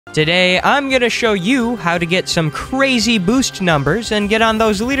Today, I'm gonna show you how to get some crazy boost numbers and get on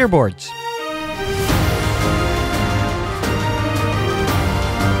those leaderboards.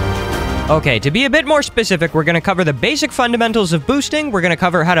 Okay, to be a bit more specific, we're going to cover the basic fundamentals of boosting. We're going to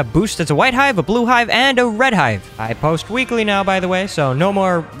cover how to boost as a White Hive, a Blue Hive, and a Red Hive. I post weekly now, by the way, so no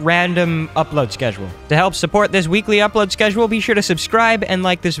more random upload schedule. To help support this weekly upload schedule, be sure to subscribe and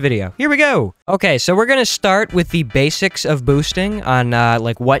like this video. Here we go! Okay, so we're going to start with the basics of boosting on,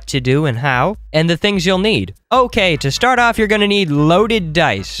 like, what to do and how, and the things you'll need. Okay, to start off, you're going to need loaded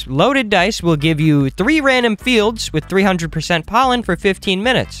dice. Loaded dice will give you 3 random fields with 300% pollen for 15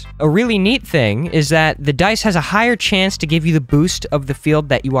 minutes. A really neat thing is that the dice has a higher chance to give you the boost of the field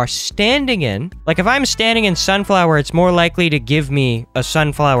that you are standing in. Like, if I'm standing in Sunflower, it's more likely to give me a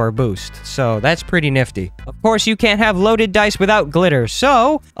Sunflower boost. So that's pretty nifty. Of course, you can't have loaded dice without glitter.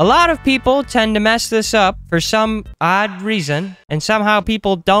 So a lot of people tend to mess this up for some odd reason. And somehow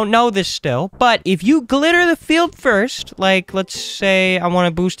people don't know this still. But if you glitter the field first, like let's say I want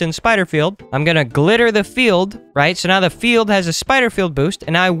to boost in Spider Field, I'm gonna glitter the field, right? So now the field has a Spider Field boost,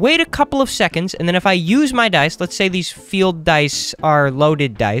 and I wait a couple of seconds, and then if I use my dice, let's say these field dice are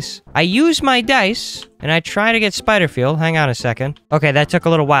loaded dice, I use my dice, and I try to get Spider Field. Hang on a second. Okay, that took a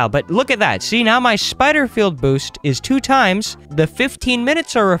little while, but look at that. See, now my Spider Field boost is 2 times, the 15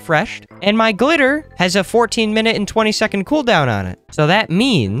 minutes are refreshed, and my glitter has a 14-minute and 20-second cooldown on it. So that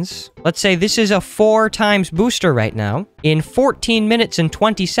means, let's say this is a 4 times booster right now. In 14 minutes and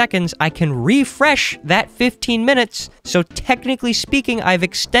 20 seconds, I can refresh that 15 minutes. So technically speaking, I've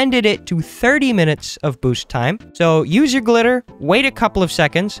extended it to 30 minutes of boost time. So use your glitter, wait a couple of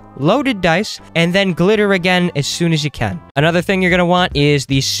seconds, loaded dice, and then glitter again as soon as you can. Another thing you're going to want is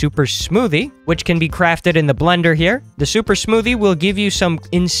the Super Smoothie, which can be crafted in the blender here. The Super Smoothie will give you some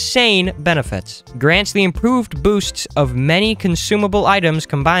insane benefits. Grants the improved boosts of many consumable items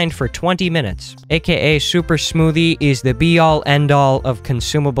combined for 20 minutes. AKA Super Smoothie is the be-all end-all of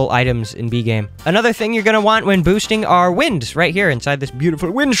consumable items in B-Game. Another thing you're going to want when boosting are winds right here inside this beautiful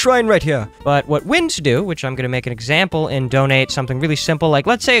wind shrine right here. But what winds do, which I'm going to make an example and donate something really simple, like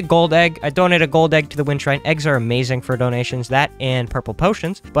let's say a gold egg. I donate a gold egg to the wind shrine. Eggs are amazing for donations, that and purple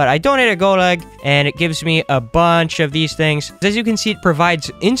potions. But I donate a gold egg and it gives me a bunch of these things. As you can see, it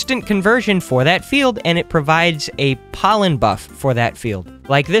provides instant conversion for that field and it provides a pollen buff for that field.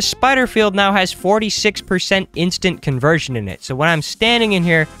 Like this spider field now has 46% instant conversion in it. So when I'm standing in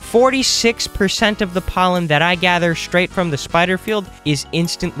here, 46% of the pollen that I gather straight from the spider field is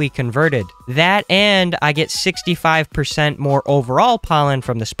instantly converted. That and I get 65% more overall pollen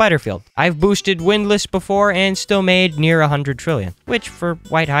from the spider field. I've boosted windless before and still made near 100 trillion, which for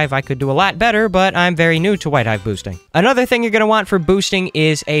White Hive I could do a lot better, but I'm very new to White Hive boosting. Another thing you're going to want for boosting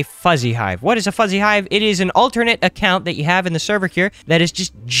is a fuzzy hive. What is a fuzzy hive? It is an alternate account that you have in the server here that is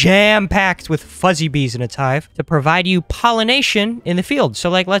just jam-packed with fuzzy bees in its hive to provide you pollination in the field. So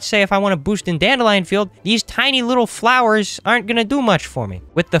like, let's say if I want to boost in Dandelion Field, these tiny little flowers aren't going to do much for me.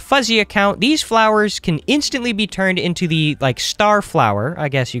 With the fuzzy account, these flowers can instantly be turned into the, like, star flower, I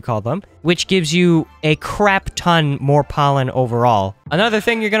guess you call them, which gives you a crap ton more pollen overall. Another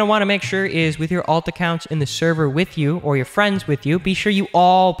thing you're going to want to make sure is with your alt accounts in the server with you or your friends with you, be sure you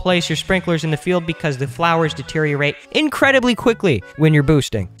all place your sprinklers in the field because the flowers deteriorate incredibly quickly when you're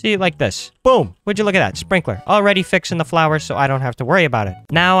boosting. See, like this. Boom! Would you look at that? Sprinkler. Already fixing the flowers so I don't have to worry about it.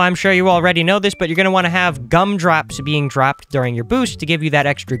 Now, I'm sure you already know this, but you're going to want to have gumdrops being dropped during your boost to give you that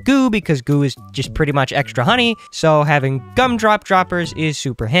extra goo because goo is just pretty much extra honey. So having gumdrop droppers is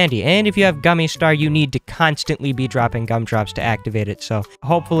super handy. And if you have Gummy Star, you need to constantly be dropping gumdrops to activate it. So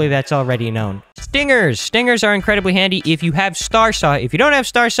hopefully that's already known. Stingers. Stingers are incredibly handy if you have Star Saw. If you don't have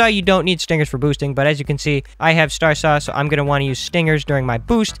Star Saw, you don't need stingers for boosting. But as you can see, I have Star Saw, so I'm going to want to use stingers during my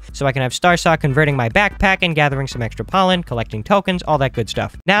boost so I can have Star Saw converting my backpack and gathering some extra pollen, collecting tokens, all that good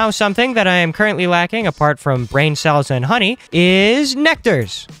stuff. Now, something that I am currently lacking, apart from brain cells and honey, is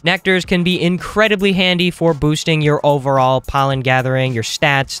nectars. Nectars can be incredibly handy for boosting your overall pollen gathering, your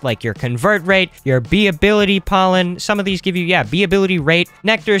stats, like your convert rate, your bee ability pollen. Some of these give you, yeah, bee ability rate.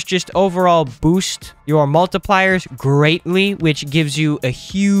 Nectars just overall boost your multipliers greatly, which gives you a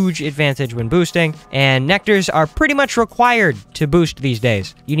huge advantage when boosting. And nectars are pretty much required to boost these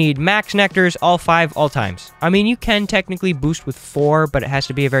days. You need max nectars, all 5, all times. I mean, you can technically boost with 4, but it has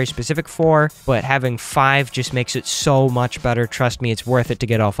to be a very specific 4. But having 5 just makes it so much better. Trust me, it's worth it to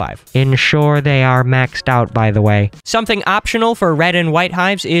get all 5. Ensure they are maxed out, by the way. Something optional for red and white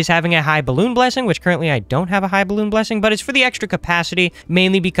hives is having a high balloon blessing, which currently I don't have a high balloon blessing, but it's for the extra capacity,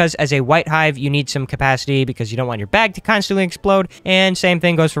 mainly because as a white hive, you need some capacity because you don't want your bag to constantly explode. And same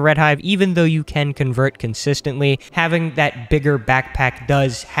thing goes for Red Hive. Even though you can convert consistently, having that bigger backpack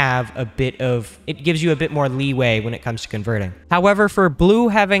does have a bit of... it gives you a bit more leeway when it comes to converting. However, for Blue,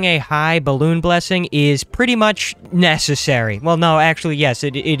 having a high balloon blessing is pretty much necessary. Well, no, actually, yes,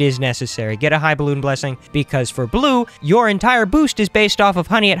 it is necessary. Get a high balloon blessing because for Blue, your entire boost is based off of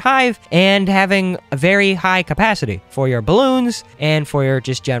Honey at Hive and having a very high capacity for your balloons and for your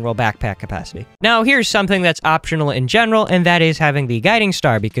just general backpack capacity. Now, here's something that's optional in general, and that is having the Guiding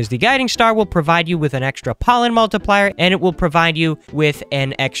Star, because the Guiding Star will provide you with an extra pollen multiplier, and it will provide you with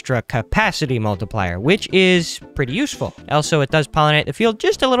an extra capacity multiplier, which is pretty useful. Also, it does pollinate the field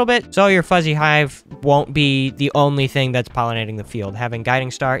just a little bit, so your fuzzy hive won't be the only thing that's pollinating the field. Having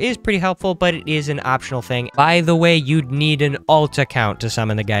Guiding Star is pretty helpful, but it is an optional thing. By the way, you'd need an alt account to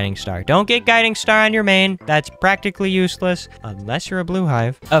summon the Guiding Star. Don't get Guiding Star on your main. That's practically useless unless you're a Blue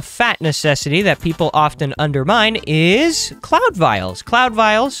Hive. A fat necessity that people often undermine is Cloud Vials. Cloud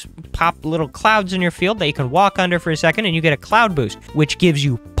Vials pop little clouds in your field that you can walk under for a second, and you get a cloud boost, which gives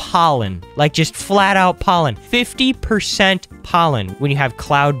you pollen. Like, just flat out pollen. 50% pollen when you have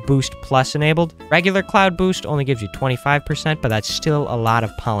Cloud Boost Plus enabled. Regular Cloud Boost only gives you 25%, but that's still a lot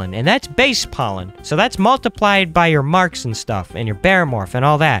of pollen. And that's base pollen. So that's multiplied by your marks and stuff, and your bear morph and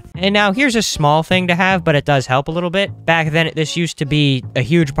all that. And now here's a small thing to have, but it does help a little bit. Back then, this used to be a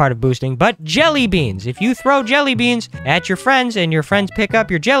huge part of boosting, but jelly beans. If you throw jelly beans at your friends and your friends pick up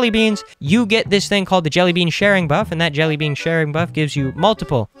your jelly beans, you get this thing called the jelly bean sharing buff, and that jelly bean sharing buff gives you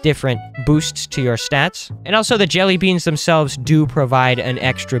multiple different boosts to your stats. And also the jelly beans themselves do provide an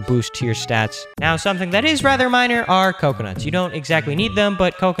extra boost to your stats. Now, something that is rather minor are coconuts. You don't exactly need them,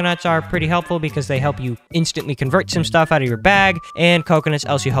 but coconuts are pretty helpful because they help you instantly convert some stuff out of your bag, and coconuts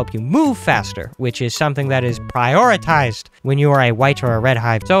also help you move faster, which is something that is prioritized when you are a white or a red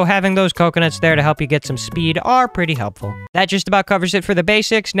hive. So having those coconuts there to help you get some speed are pretty helpful. That just about covers it for the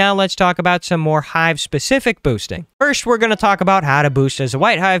basics. Now let's talk about some more hive-specific boosting. First, we're going to talk about how to boost as a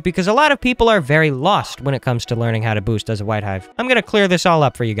white hive, because a lot of people are very lost when it comes to learning how to boost as a white hive. I'm going to clear this all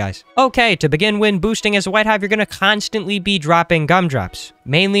up for you guys. Okay, to begin, when boosting as a white hive, you're going to constantly be dropping gumdrops.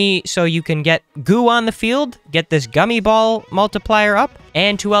 Mainly so you can get goo on the field, get this gummy ball multiplier up,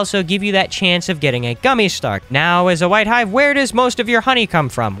 and to also give you that chance of getting a gummy star. Now, as a white hive, where does most of your honey come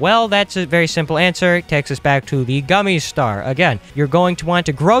from? Well, that's a very simple answer. It takes us back to the gummy star. Again, you're going to want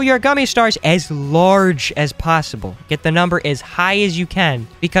to grow your gummy stars as large as possible. Get the number as high as you can,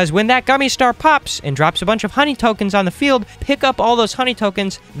 because when that gummy star pops and drops a bunch of honey tokens on the field, pick up all those honey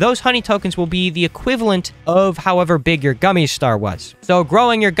tokens. Those honey tokens will be the equivalent of however big your gummy star was. So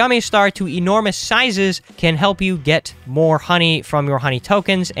growing your gummy star to enormous sizes can help you get more honey from your honey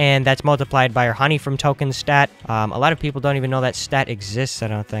tokens, and that's multiplied by your honey from tokens stat. A lot of people don't even know that stat exists, I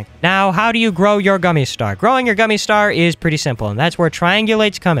don't think. Now, how do you grow your gummy star? Growing your gummy star is pretty simple, and that's where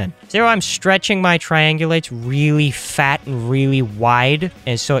triangulates come in. So I'm stretching my triangulates really fat and really wide,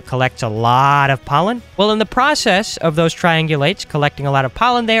 and so it collects a lot of pollen. Well, in the process of those triangulates collecting a lot of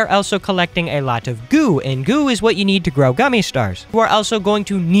pollen, they are also collecting a lot of goo, and goo is what you need to grow gummy stars. You are also going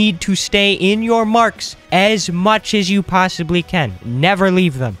to need to stay in your marks as much as you possibly can. Never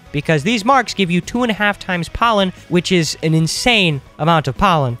leave them, because these marks give you 2.5 times pollen, which is an insane amount of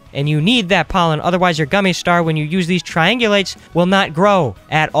pollen, and you need that pollen. Otherwise, your gummy star, when you use these triangulates, will not grow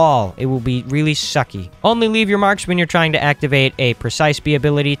at all. It will be really sucky. Only leave your marks when you're trying to activate a precise bee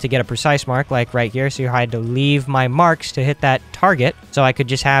ability to get a precise mark, like right here. So I had to leave my marks to hit that target, so I could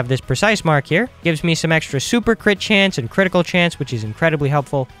just have this precise mark here. Gives me some extra super crit chance and critical chance, which is incredibly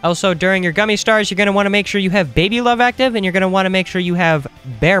helpful. Also, during your gummy stars, you're going to want to make sure you have Baby Love active, and you're going to want to make sure you have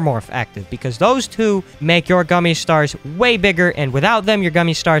Bear Morph active, because those two make your gummy stars way bigger, and without them, your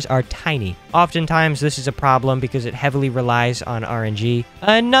gummy stars are tiny. Oftentimes, this is a problem because it heavily relies on RNG.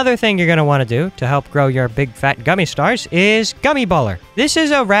 Another thing you're going to want to do to help grow your big fat gummy stars is Gummy Baller. This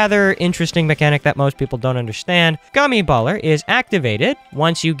is a rather interesting mechanic that most people don't understand. Gummy Baller is activated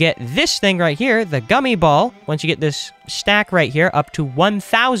once you get this thing right here, the gummy ball. Once you get this stack right here up to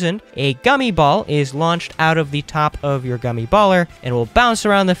 1,000, a gummy ball is launched out of the top of your gummy baller and will bounce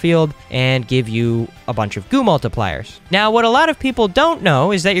around the field and give you a bunch of goo multipliers. Now, what a lot of people don't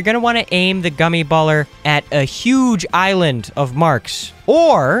know is that you're going to want to aim the gummy baller at a huge island of marks,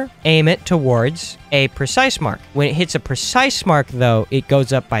 or aim it towards a precise mark. When it hits a precise mark, though, it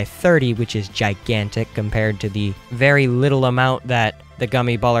goes up by 30, which is gigantic compared to the very little amount that the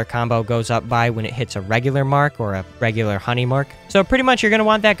gummy baller combo goes up by when it hits a regular mark or a regular honey mark. So pretty much you're going to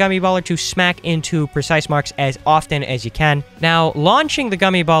want that gummy baller to smack into precise marks as often as you can. Now, launching the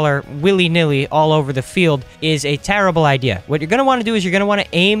gummy baller willy-nilly all over the field is a terrible idea. What you're going to want to do is you're going to want to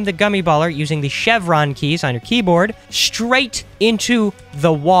aim the gummy baller using the chevron keys on your keyboard straight into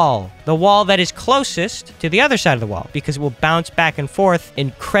the wall that is closest to the other side of the wall, because it will bounce back and forth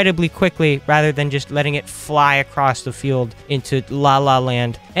incredibly quickly rather than just letting it fly across the field into La La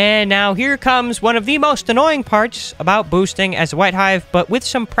Land. And now here comes one of the most annoying parts about boosting as a White Hive, but with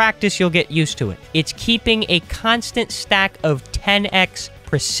some practice you'll get used to it. It's keeping a constant stack of 10x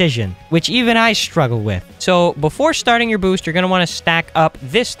precision, which even I struggle with. So before starting your boost, you're going to want to stack up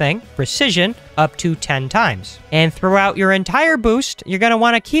this thing, precision, up to 10 times. And throughout your entire boost, you're going to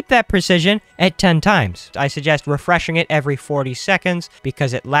want to keep that precision at 10 times. I suggest refreshing it every 40 seconds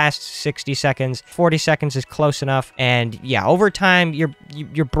because it lasts 60 seconds. 40 seconds is close enough. And yeah, over time,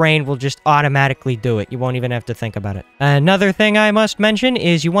 your brain will just automatically do it. You won't even have to think about it. Another thing I must mention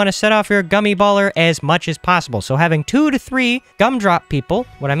is you want to set off your gummy baller as much as possible. So having 2 to 3 gumdrop people.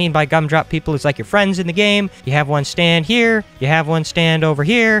 What I mean by gumdrop people is like your friends in the game. You have one stand here, you have one stand over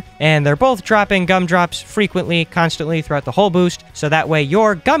here, and they're both dropping gumdrops frequently, constantly throughout the whole boost, so that way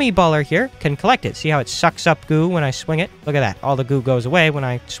your gummy baller here can collect it. See how it sucks up goo when I swing it? Look at that. All the goo goes away when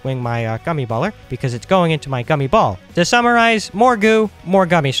I swing my gummy baller because it's going into my gummy ball. To summarize, more goo, more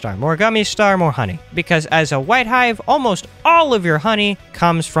gummy star. More gummy star, more honey. Because as a White Hive, almost all of your honey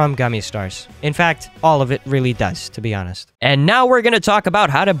comes from gummy stars. In fact, all of it really does, to be honest. And now we're going to talk about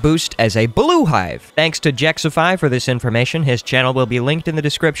how to boost as a Blue Hive. Thanks to Jexify for this information. His channel will be linked in the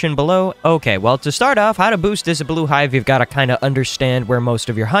description below. Okay, well, to start off, how to boost as a Blue Hive, you've got to kind of understand where most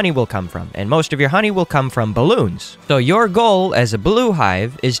of your honey will come from. And most of your honey will come from balloons. So your goal as a Blue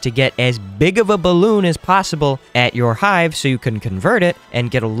Hive is to get as big of a balloon as possible at your hive so you can convert it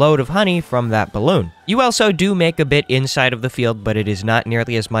and get a load of honey from that balloon. You also do make a bit inside of the field, but it is not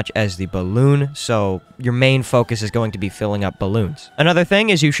nearly as much as the balloon, so your main focus is going to be filling up balloons. Another thing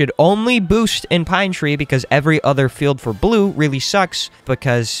is you should only boost in Pine Tree because every other field for blue really sucks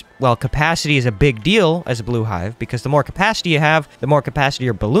because, well, capacity is a big deal as a Blue Hive because the more capacity you have, the more capacity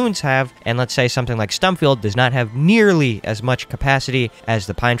your balloons have, and let's say something like Stumpfield does not have nearly as much capacity as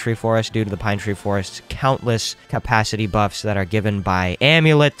the Pine Tree Forest due to the Pine Tree Forest's countless capacity buffs that are given by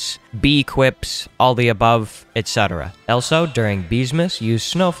amulets, bee quips, all the above, etc. Also, during Beesmas, use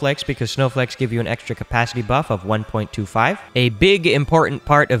snowflakes because snowflakes give you an extra capacity buff of 1.25. A big important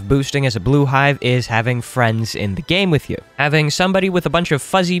part of boosting as a Blue Hive is having friends in the game with you. Having somebody with a bunch of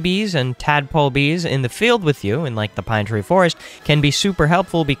fuzzy bees and tadpole bees in the field with you, in like the Pine Tree Forest, can be super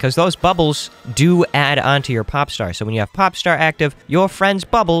helpful because those bubbles do add onto your pop star. So when you have pop star active, your friend's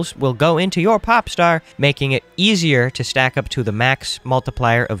bubbles will go into your pop star, making it easier to stack up to the max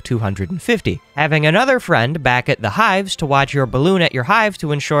multiplier of 250. Having another friend back at the hives to watch your balloon at your hive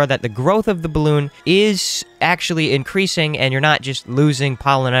to ensure that the growth of the balloon is actually increasing and you're not just losing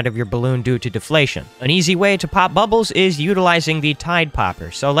pollen out of your balloon due to deflation. An easy way to pop bubbles is utilizing the Tide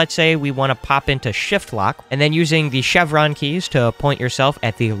Popper. So let's say we want to pop into Shift Lock and then using the chevron keys to point yourself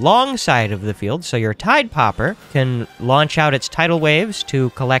at the long side of the field so your Tide Popper can launch out its tidal waves to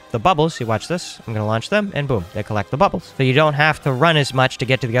collect the bubbles. See, watch this. I'm going to launch them and boom, they collect the bubbles. So you don't have to run as much to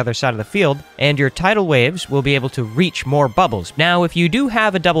get to the other side of the field and your tidal waves will be able to reach more bubbles. Now, if you do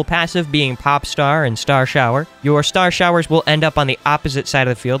have a double passive being Pop Star and Star Shower, your Star Showers will end up on the opposite side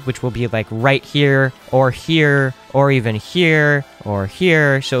of the field, which will be like right here, or even here, or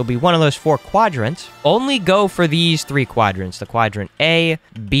here. So it'll be one of those 4 quadrants. Only go for these 3 quadrants, the quadrant A,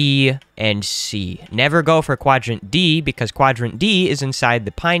 B, and C. Never go for quadrant D because quadrant D is inside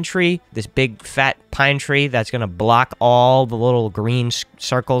the pine tree, this big fat pine tree that's going to block all the little green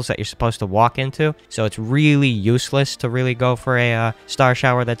circles that you're supposed to walk into. So it's really useless to really go for a star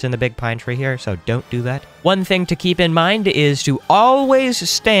shower that's in the big pine tree here, so don't do that. One thing to keep in mind is to always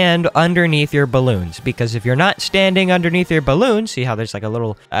stand underneath your balloons, because if you're not standing underneath your balloon, see how there's like a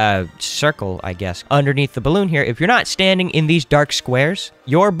little circle, I guess, underneath the balloon here. If you're not standing in these dark squares,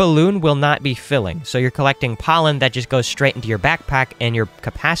 your balloon will not be filling. So you're collecting pollen that just goes straight into your backpack and your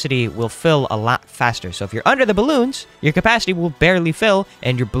capacity will fill a lot faster. So if you're under the balloons, your capacity will barely fill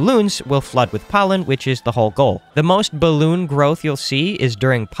and your balloons will flood with pollen, which is the whole goal. The most balloon growth you'll see is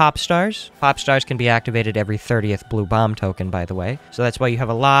during pop stars. Pop stars can be activated every 30th blue bomb token, by the way. So that's why you have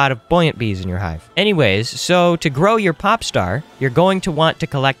a lot of buoyant bees in your hive. Anyways, so to grow your pop star, you're going to want to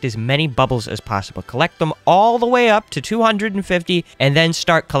collect as many bubbles as possible. Collect them all the way up to 250 and then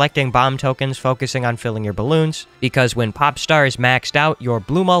start collecting bomb tokens, focusing on filling your balloons, because when Pop Star is maxed out, your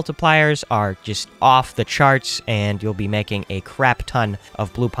blue multipliers are just off the charts, and you'll be making a crap ton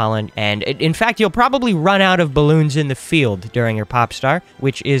of blue pollen. And in fact, you'll probably run out of balloons in the field during your Pop Star,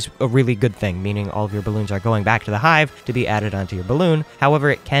 which is a really good thing, meaning all of your balloons are going back to the hive to be added onto your balloon. However,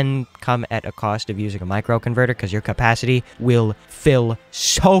 it can come at a cost of using a micro converter because your capacity will fill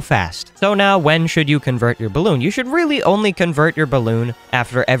so fast. So now, when should you convert your balloon? You should really only convert your balloon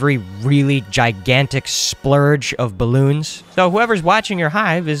after every really gigantic splurge of balloons. So whoever's watching your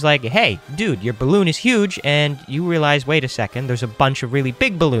hive is like, hey, dude, your balloon is huge, and you realize, wait a second, there's a bunch of really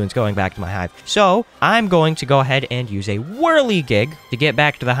big balloons going back to my hive. So I'm going to go ahead and use a whirligig to get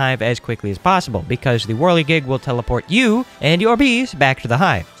back to the hive as quickly as possible, because the whirligig will teleport you and your bees back to the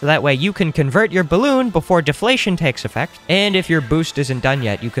hive. So that way you can convert your balloon before deflation takes effect, and if your boost isn't done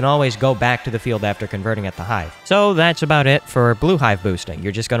yet, you can always go back to the field after converting at the hive. So that's about it for Blue Hive boosting.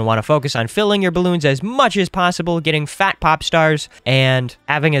 You're just going to want to focus on filling your balloons as much as possible, getting fat pop stars, and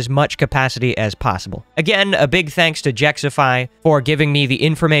having as much capacity as possible. Again, a big thanks to Jexify for giving me the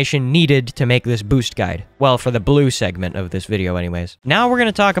information needed to make this boost guide. Well, for the blue segment of this video anyways. Now we're going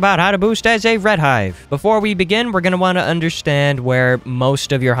to talk about how to boost as a red hive. Before we begin, we're going to want to understand where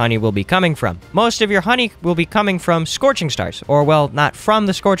most of your honey will be coming from. Most of your honey will be coming from scorching stars, or well, not from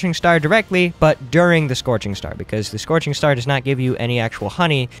the scorching star directly, but during the scorching star, because the scorching star does not give you any actual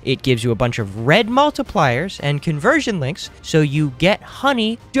honey. It gives you a bunch of red multipliers and conversion links, so you get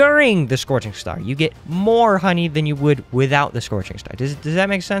honey during the scorching star. You get more honey than you would without the scorching star. Does that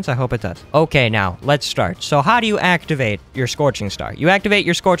make sense? I hope it does. Okay, now let's start. So how do you activate your scorching star? You activate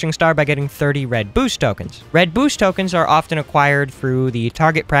your scorching star by getting 30 red boost tokens. Red boost tokens are often acquired through the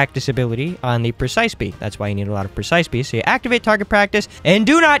target practice ability on the precise bee. That's why you need a lot of precise bees. So you activate target practice and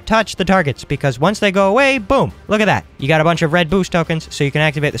do not touch the targets, because once they go away, boom, look at that. You got a bunch of red boost tokens, so you can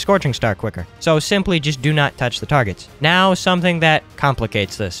activate the scorching star quicker. So simply just do not touch the targets. Now, something that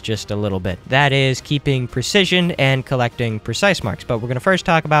complicates this just a little bit. That is keeping precision and collecting precise marks. But we're going to first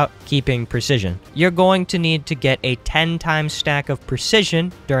talk about keeping precision. You're going to need to get a 10 times stack of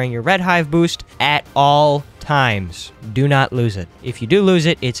precision during your red hive boost at all times. Do not lose it. If you do lose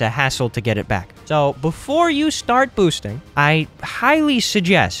it, it's a hassle to get it back. So before you start boosting, I highly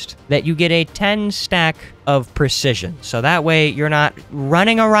suggest that you get a 10 stack of precision. So that way you're not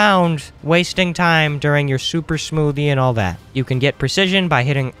running around wasting time during your super smoothie and all that. You can get precision by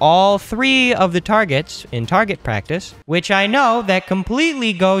hitting all 3 of the targets in target practice, which I know that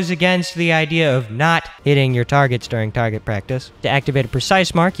completely goes against the idea of not hitting your targets during target practice. To activate a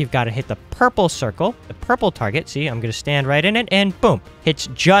precise mark, you've got to hit the purple circle, the purple target. See, I'm going to stand right in it, and boom, hits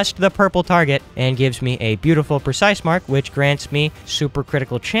just the purple target and gives me a beautiful precise mark, which grants me super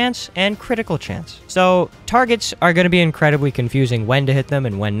critical chance and critical chance. So targets are going to be incredibly confusing when to hit them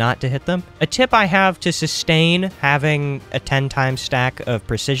and when not to hit them. A tip I have to sustain having a 10 times stack of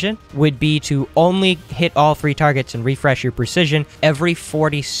precision would be to only hit all 3 targets and refresh your precision every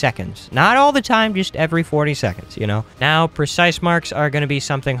 40 seconds. Not all the time, just every 40 seconds, you know? Now, precise marks are going to be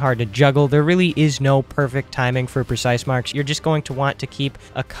something hard to juggle. There really is no perfect timing for precise marks. You're just going to want to keep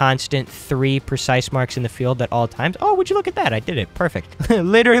a constant 3 precise marks in the field at all times. Oh, would you look at that? I did it. Perfect.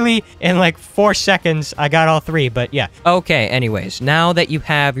 Literally in like 4 seconds, I got all 3, but yeah. Okay, anyways, now that you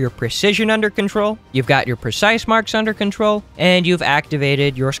have your precision under control, you've got your precise marks under control, and you've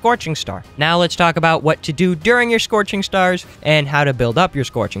activated your scorching star. Now let's talk about what to do during your scorching stars and how to build up your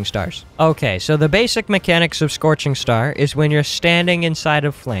scorching stars. Okay, so the basic mechanics of scorching star is when you're standing inside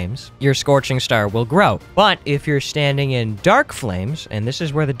of flames, your scorching star will grow. But if you're standing in dark flames, and this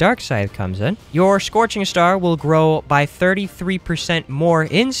is where the dark side comes in, your scorching star will grow by 33% more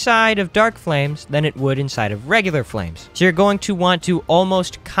inside of dark flames than it would inside of regular flames. So you're going to want to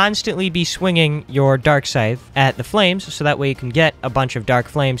almost constantly be swinging your dark scythe at the flames, so that way you can get a bunch of dark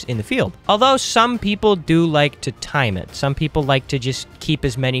flames in the field. Although some people do like to time it. Some people like to just keep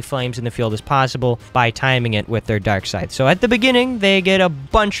as many flames in the field as possible by timing it with their dark scythe. So at the beginning, they get a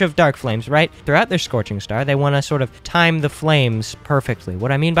bunch of dark flames, right? Throughout their scorching star, they want to sort of time the flames perfectly.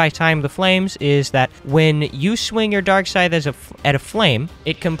 What I mean by time the flames is that when you swing your dark scythe at a flame,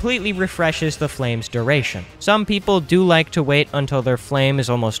 it completely refreshes the flame's duration. Some people do like to wait until their flame is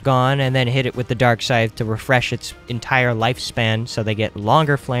almost gone and then hit it with the dark scythe to refresh its entire lifespan, so they get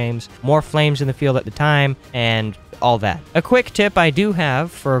longer flames, more flames in the field at the time, and all that. A quick tip I do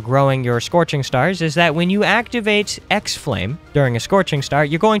have for growing your scorching stars is that when you activate X Flame during a scorching star,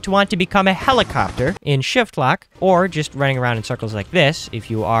 you're going to want to become a helicopter in shift lock, or just running around in circles like this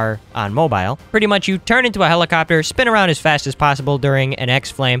if you are on mobile. Pretty much you turn into a helicopter, spin around as fast as possible during an X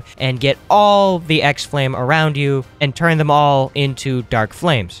Flame, and get all the X flame around you and turn them all into dark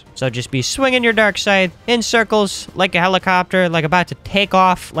flames. So just be swinging your dark scythe in circles like a helicopter, like about to take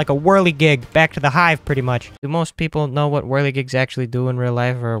off like a whirligig back to the hive, pretty much. Do most people know what whirligigs actually do in real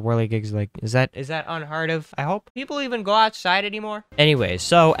life, or whirligigs like, is that unheard of? I hope people even go outside anymore. Anyways,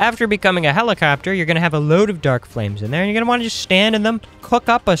 so after becoming a helicopter, you're gonna have a load of dark flames in there, and you're gonna want to just stand in them, cook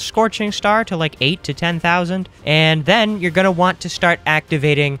up a scorching star to like 8 to 10,000, and then you're gonna want to start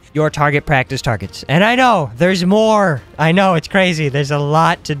activating your target practice targets. And I know there's more. I know it's crazy. There's a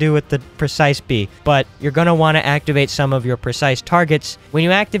lot to do with the precise bee, but you're going to want to activate some of your precise targets. When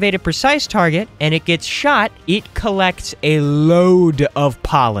you activate a precise target and it gets shot, it collects a load of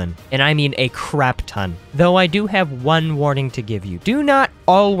pollen, and I mean a crap ton. Though I do have one warning to give you. Do not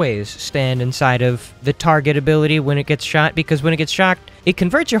always stand inside of the target ability when it gets shot, because when it gets shot, it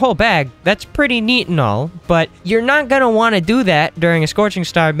converts your whole bag. That's pretty neat and all, but you're not going to want to do that during a Scorching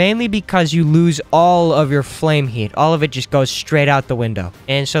Star, mainly because you lose all of your flame heat. All of it just goes straight out the window,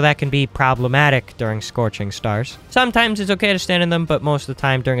 and so that can be problematic during Scorching Stars. Sometimes it's okay to stand in them, but most of the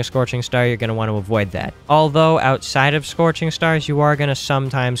time during a Scorching Star, you're going to want to avoid that. Although outside of Scorching Stars, you are going to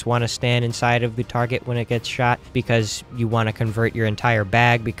sometimes want to stand inside of the target when it gets shot, because you want to convert your entire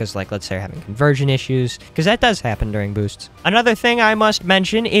bag, because like let's say you're having conversion issues, because that does happen during boosts. Another thing I must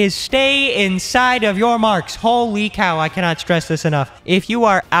mention is stay inside of your marks. Holy cow, I cannot stress this enough. If you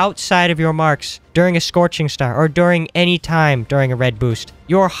are outside of your marks during a Scorching Star or during any time during a red boost,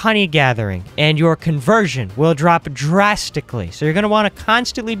 your honey gathering and your conversion will drop drastically. So you're going to want to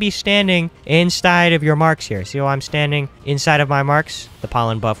constantly be standing inside of your marks here. See how I'm standing inside of my marks? The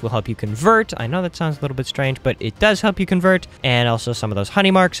pollen buff will help you convert. I know that sounds a little bit strange, but it does help you convert. And also some of those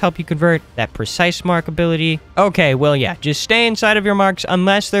honey marks help you convert. That precise mark ability. Okay, well, yeah, just stay inside of your marks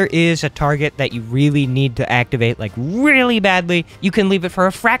unless there is a target that you really need to activate, like really badly. You can leave it for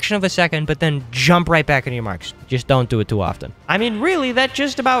a fraction of a second, but then jump right back into your marks. Just don't do it too often. I mean, really, that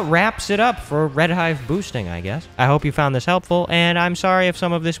just about wraps it up for Red Hive boosting, I guess. I hope you found this helpful, and I'm sorry if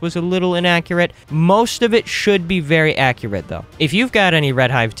some of this was a little inaccurate. Most of it should be very accurate, though. If you've got any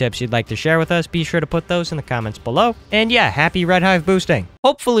Red Hive tips you'd like to share with us, be sure to put those in the comments below. And yeah, happy Red Hive boosting.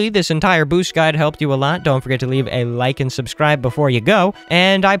 Hopefully, this entire boost guide helped you a lot. Don't forget to leave a like and subscribe before you go.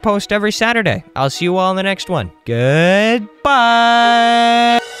 And I post every Saturday. I'll see you all in the next one. Goodbye!